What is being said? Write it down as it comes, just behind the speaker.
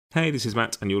Hey, this is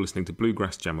Matt, and you're listening to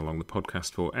Bluegrass Jam Along, the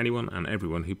podcast for anyone and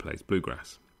everyone who plays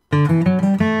bluegrass.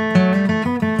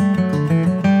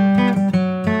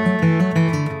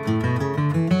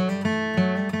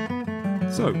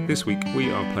 So, this week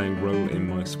we are playing Roll in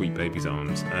My Sweet Baby's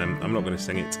Arms. I'm not going to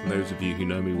sing it. Those of you who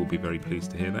know me will be very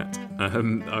pleased to hear that.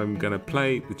 I'm going to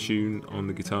play the tune on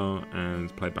the guitar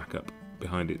and play backup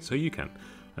behind it, so you can.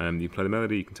 You play the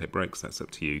melody, you can take breaks, that's up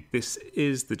to you. This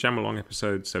is the Jam Along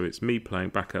episode, so it's me playing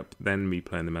backup, then me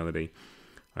playing the melody,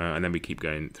 and then we keep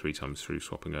going 3 times through,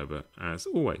 swapping over as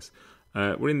always.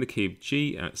 We're in the key of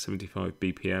G at 75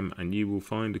 BPM, and you will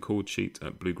find a chord sheet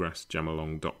at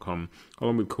bluegrassjamalong.com,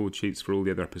 along with chord sheets for all the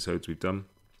other episodes we've done.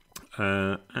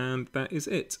 And that is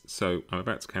it. So I'm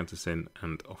about to count us in,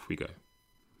 and off we go.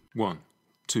 1,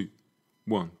 2,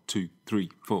 1, 2,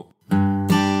 3, 4.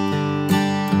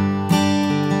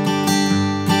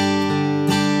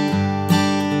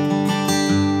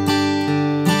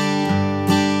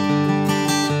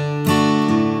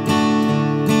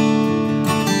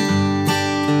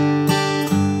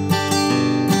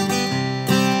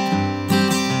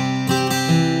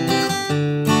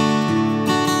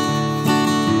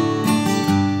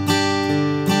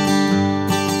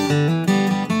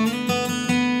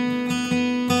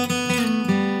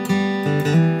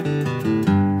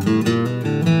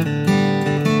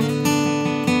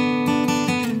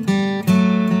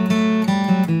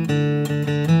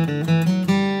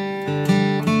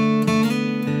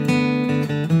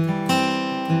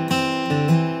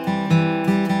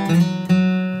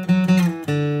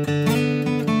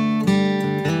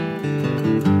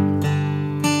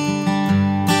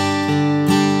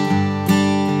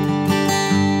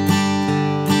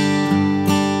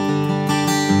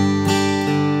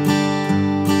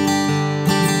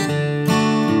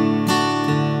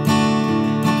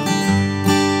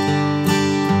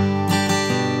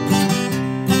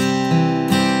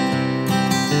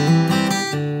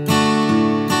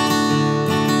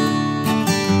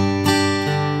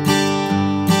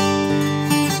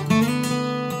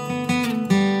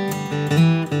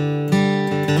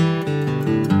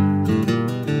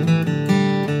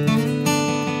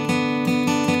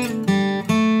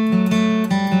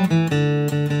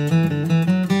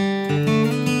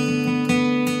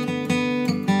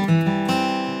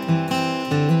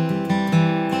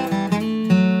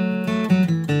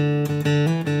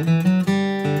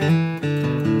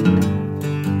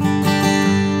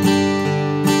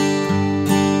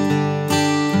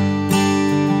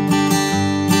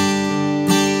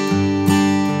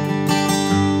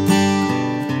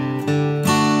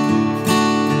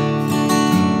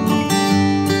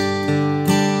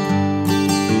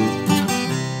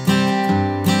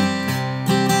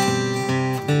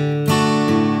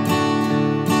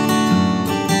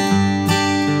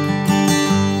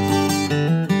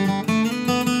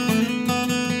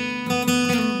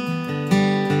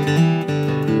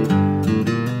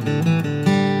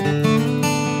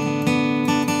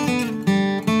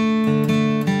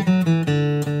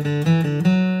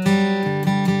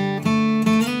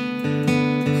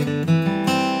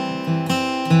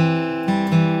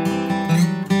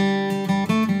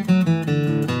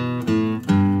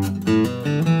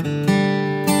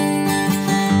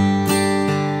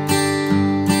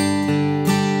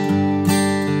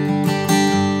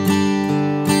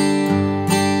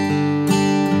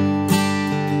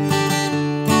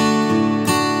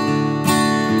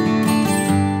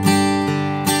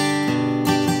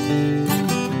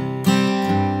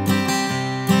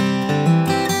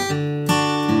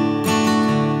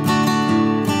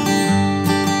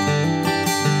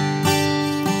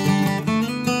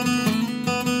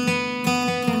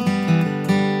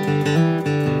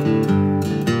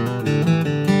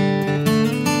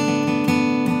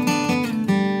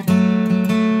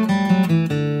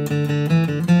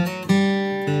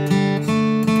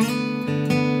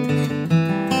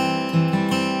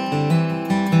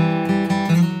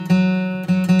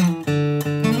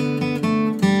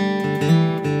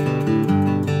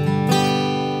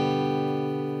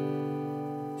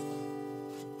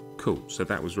 Cool, so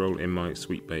that was Roll in My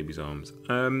Sweet Baby's Arms.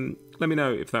 Let me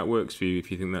know if that works for you, if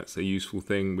you think that's a useful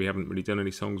thing. We haven't really done any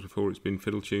songs before, it's been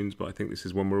fiddle tunes, but I think this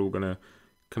is one we're all going to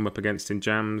come up against in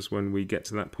jams when we get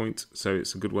to that point. So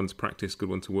it's a good one to practice, good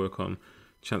one to work on,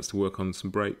 chance to work on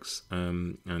some breaks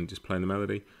and just playing the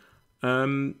melody.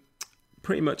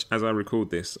 Pretty much as I record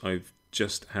this, I've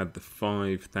just had the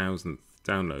 5,000th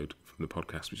download from the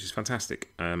podcast, which is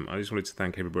fantastic. I just wanted to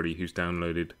thank everybody who's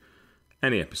downloaded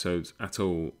any episodes at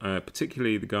all,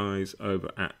 particularly the guys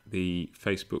over at the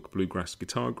Facebook Bluegrass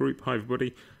Guitar group. Hi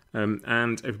everybody,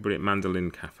 And everybody at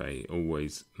Mandolin Cafe,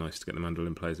 always nice to get the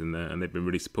mandolin players in there, and they've been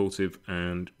really supportive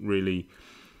and really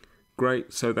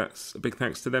great, so that's a big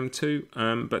thanks to them too.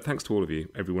 But thanks to all of you.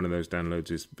 Every one of those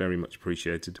downloads is very much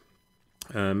appreciated.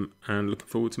 And looking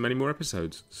forward to many more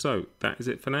episodes. So that is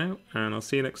it for now, and I'll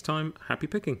see you next time. Happy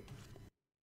picking.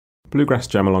 Bluegrass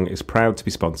Jam Along is proud to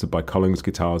be sponsored by Collings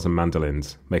Guitars and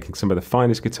Mandolins, making some of the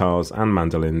finest guitars and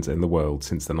mandolins in the world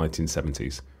since the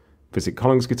 1970s. Visit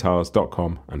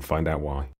collingsguitars.com and find out why.